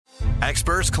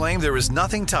Experts claim there is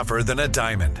nothing tougher than a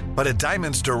diamond. But at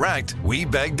Diamonds Direct, we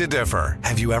beg to differ.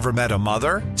 Have you ever met a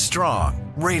mother?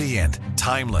 Strong, radiant,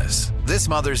 timeless. This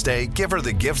Mother's Day, give her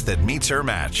the gift that meets her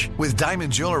match. With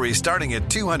diamond jewelry starting at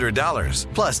 $200.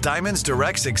 Plus Diamonds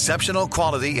Direct's exceptional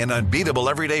quality and unbeatable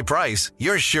everyday price,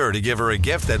 you're sure to give her a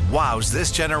gift that wows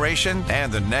this generation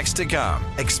and the next to come.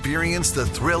 Experience the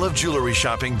thrill of jewelry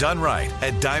shopping done right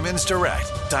at Diamonds Direct.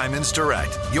 Diamonds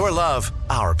Direct. Your love,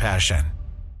 our passion.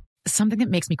 Something that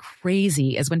makes me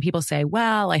crazy is when people say,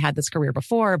 well, I had this career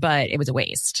before, but it was a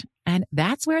waste. And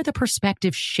that's where the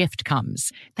perspective shift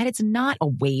comes, that it's not a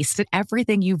waste, that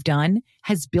everything you've done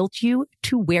has built you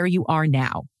to where you are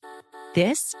now.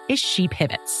 This is She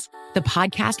Pivots, the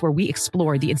podcast where we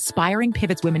explore the inspiring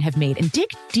pivots women have made and dig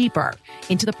deeper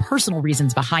into the personal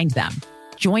reasons behind them.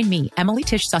 Join me, Emily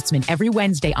Tish Sussman, every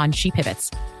Wednesday on She Pivots.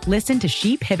 Listen to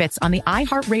She Pivots on the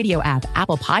iHeartRadio app,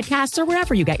 Apple Podcasts, or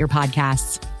wherever you get your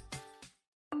podcasts.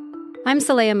 I'm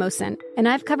Saleha Mohsin, and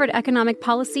I've covered economic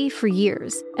policy for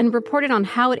years and reported on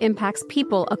how it impacts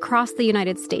people across the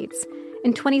United States.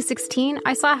 In 2016,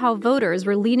 I saw how voters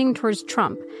were leaning towards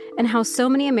Trump and how so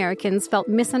many Americans felt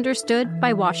misunderstood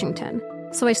by Washington.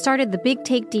 So I started The Big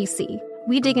Take DC.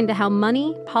 We dig into how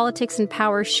money, politics, and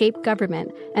power shape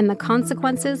government and the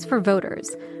consequences for voters.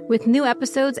 With new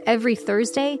episodes every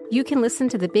Thursday, you can listen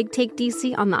to The Big Take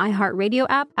DC on the iHeartRadio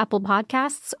app, Apple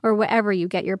Podcasts, or wherever you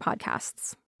get your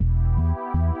podcasts.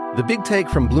 The Big Take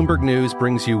from Bloomberg News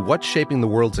brings you what's shaping the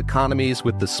world's economies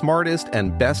with the smartest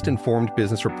and best-informed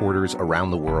business reporters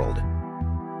around the world.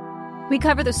 We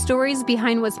cover the stories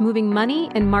behind what's moving money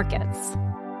and markets,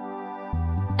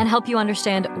 and help you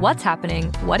understand what's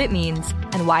happening, what it means,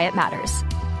 and why it matters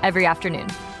every afternoon.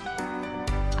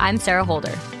 I'm Sarah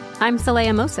Holder. I'm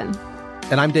Saleha Mohsin.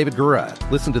 And I'm David Gura.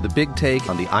 Listen to The Big Take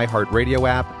on the iHeartRadio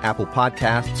app, Apple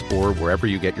Podcasts, or wherever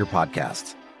you get your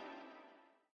podcasts.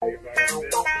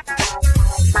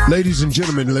 Ladies and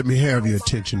gentlemen, let me have your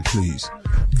attention, please.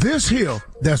 This here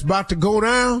that's about to go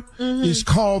down is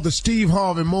called the Steve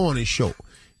Harvey Morning Show.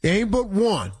 It ain't but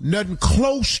one, nothing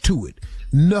close to it,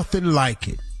 nothing like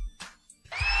it.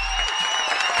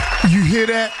 You hear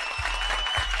that?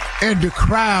 And the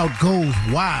crowd goes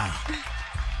wild.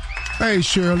 Hey,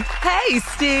 Shirley. Hey,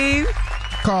 Steve.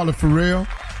 Carla Ferrell.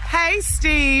 Hey,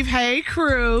 Steve. Hey,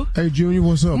 crew. Hey, Junior,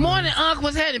 what's up? Morning, Unc.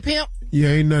 What's happening, pimp? Yeah,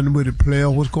 ain't nothing with it,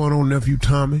 player. What's going on, nephew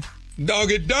Tommy?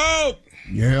 Doggy dog.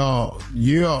 Yeah.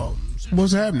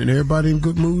 What's happening? Everybody in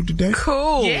good mood today?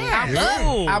 Cool. Yeah. I'm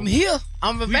up. I'm here.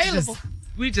 I'm available.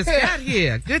 We just got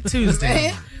here. Good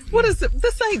Tuesday. What is it?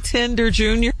 This ain't Tinder,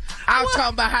 Junior. I was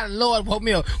talking about how the Lord woke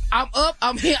me up. I'm up.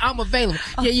 I'm here. I'm available.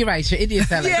 Yeah, you're right, sure. It did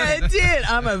sound like that. Yeah, it did.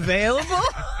 I'm available.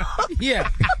 Yeah.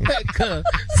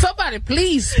 Somebody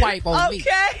please swipe on me.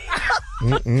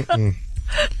 Okay.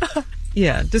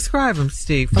 Yeah, describe him,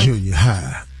 Steve. Junior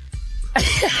high.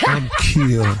 I'm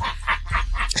Kill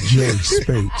J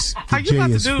Spates. Are you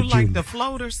about to do like the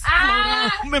floaters?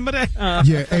 Remember that?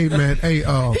 Yeah, hey man, hey. He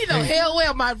know hell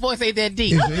well my voice ain't that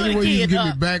deep. Is there any way you can give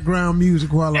me background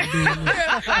music while I'm doing this?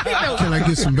 Can I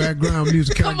get some background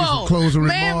music? Can I get some closing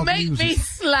remarks? Man, make me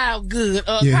slow good.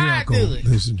 Yeah, here I go. Good.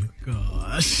 Listen to it.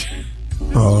 Gosh.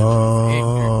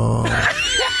 Oh.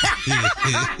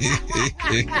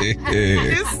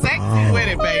 It's sexy with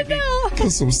it, baby.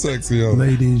 Put some sexy on.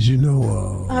 Ladies, you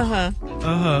know,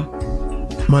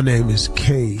 my name is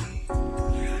K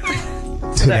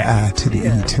to the I to the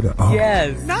E to the R.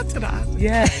 Yes. Not to the I.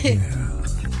 Yes. Yeah.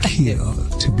 Kill,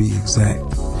 to be exact.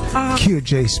 Kill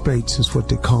J Spates is what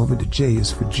they call me. The J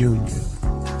is for Junior.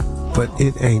 But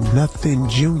it ain't nothing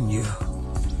Junior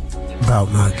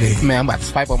about my game. Man, I'm about to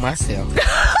swipe on myself.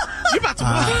 You about to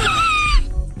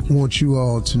I want you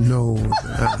all to know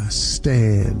that I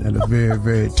stand at a very,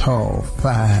 very tall,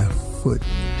 5'10"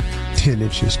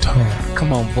 tall.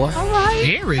 Come on, boy. All right.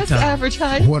 Very That's tall. average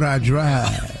height. What I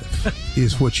drive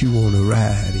is what you want to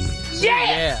ride in.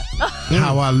 Yeah.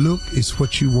 How I look is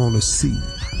what you want to see.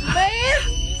 Man.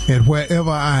 And wherever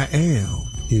I am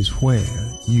is where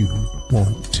you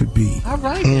want to be. All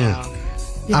right now.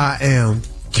 I am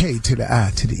K to the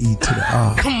I to the E to the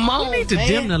R. Come on, we need to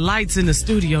dim the lights in the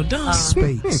studio. Done.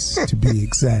 Spates, to be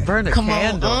exact. Burn a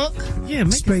candle. On, yeah,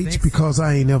 make Spates because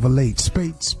I ain't never late.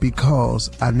 Spates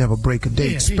because I never break a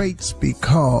date. Yeah, Spates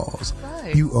because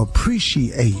you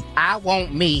appreciate I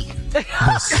want me. the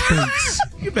space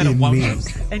You better in want me.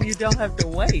 us. And you don't have to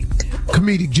wait.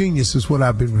 Comedic genius is what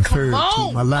I've been referred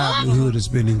to. My livelihood has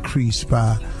been increased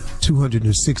by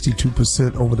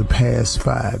 262% over the past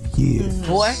 5 years.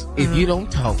 Boy, if you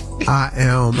don't talk. I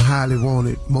am highly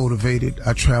wanted, motivated.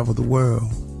 I travel the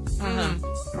world.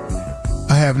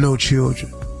 I have no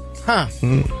children. Huh.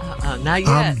 Not yet.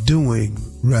 I'm doing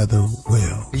rather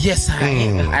well. Yes, I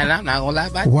am. And I'm not going to lie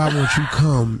about Why won't you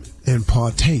come and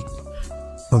partake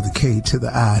of the K to the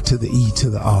I to the E to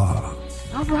the R?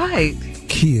 All right.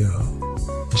 Kia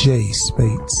J.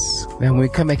 Spates Now, when we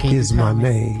come back, is my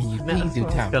name. Can you please do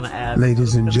time?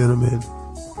 Ladies and gentlemen,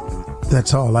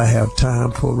 that's all I have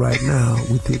time for right now,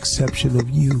 with the exception of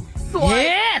you.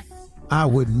 Yes! I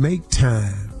would make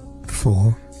time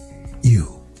for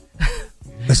you.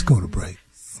 Let's go to break.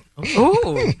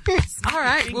 Ooh. All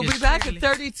right. We'll be back at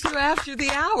 32 after the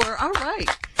hour. All right.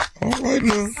 All right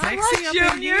now. Sexy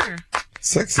up in here.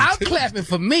 Sexy. I'm clapping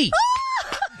for me.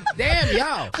 Damn,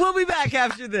 y'all. We'll be back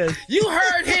after this. You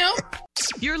heard him.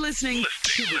 You're listening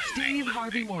to the Steve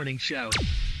Harvey Morning Show.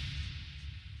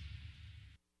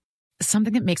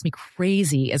 Something that makes me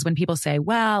crazy is when people say,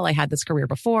 well, I had this career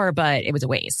before, but it was a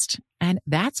waste. And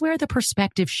that's where the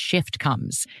perspective shift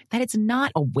comes, that it's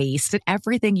not a waste, that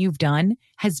everything you've done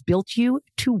has built you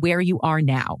to where you are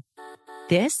now.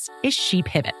 This is She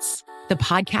Pivots, the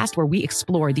podcast where we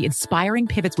explore the inspiring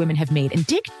pivots women have made and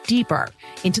dig deeper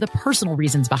into the personal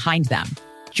reasons behind them.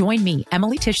 Join me,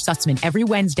 Emily Tish Sussman, every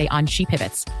Wednesday on She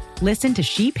Pivots. Listen to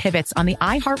She Pivots on the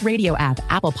iHeartRadio app,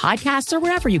 Apple Podcasts, or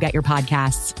wherever you get your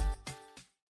podcasts.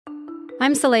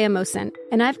 I'm Saleha Mohsin,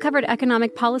 and I've covered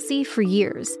economic policy for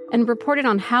years and reported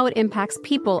on how it impacts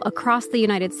people across the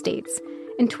United States.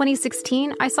 In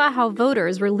 2016, I saw how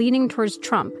voters were leaning towards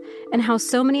Trump and how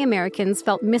so many Americans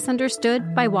felt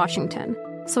misunderstood by Washington.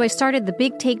 So I started The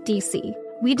Big Take DC.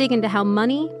 We dig into how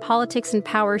money, politics, and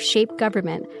power shape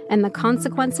government and the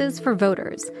consequences for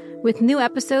voters. With new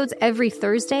episodes every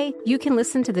Thursday, you can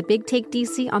listen to The Big Take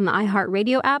DC on the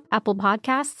iHeartRadio app, Apple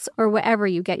Podcasts, or wherever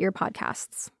you get your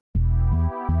podcasts.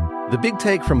 The Big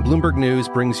Take from Bloomberg News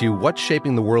brings you what's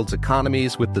shaping the world's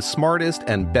economies with the smartest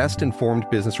and best-informed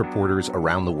business reporters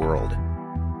around the world.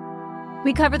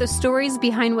 We cover the stories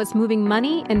behind what's moving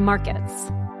money and markets.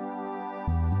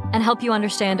 And help you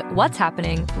understand what's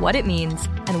happening, what it means,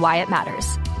 and why it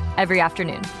matters. Every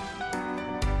afternoon.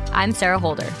 I'm Sarah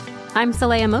Holder. I'm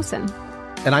Saleha Mohsin.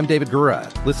 And I'm David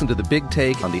Gura. Listen to The Big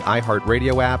Take on the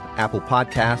iHeartRadio app, Apple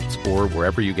Podcasts, or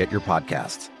wherever you get your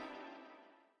podcasts.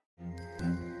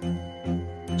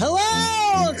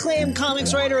 Hello, acclaimed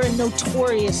comics writer and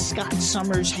notorious Scott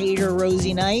Summers hater,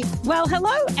 Rosie Knight. Well,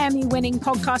 hello, Emmy-winning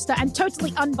podcaster and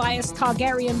totally unbiased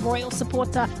Targaryen royal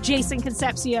supporter, Jason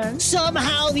Concepcion.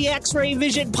 Somehow the X-Ray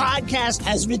Vision podcast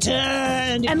has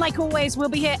returned. And like always, we'll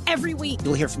be here every week.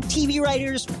 You'll hear from TV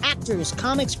writers, actors,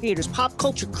 comics creators, pop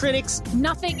culture critics.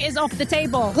 Nothing is off the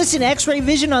table. Listen to X-Ray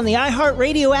Vision on the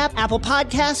iHeartRadio app, Apple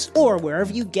Podcasts, or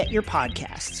wherever you get your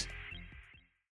podcasts.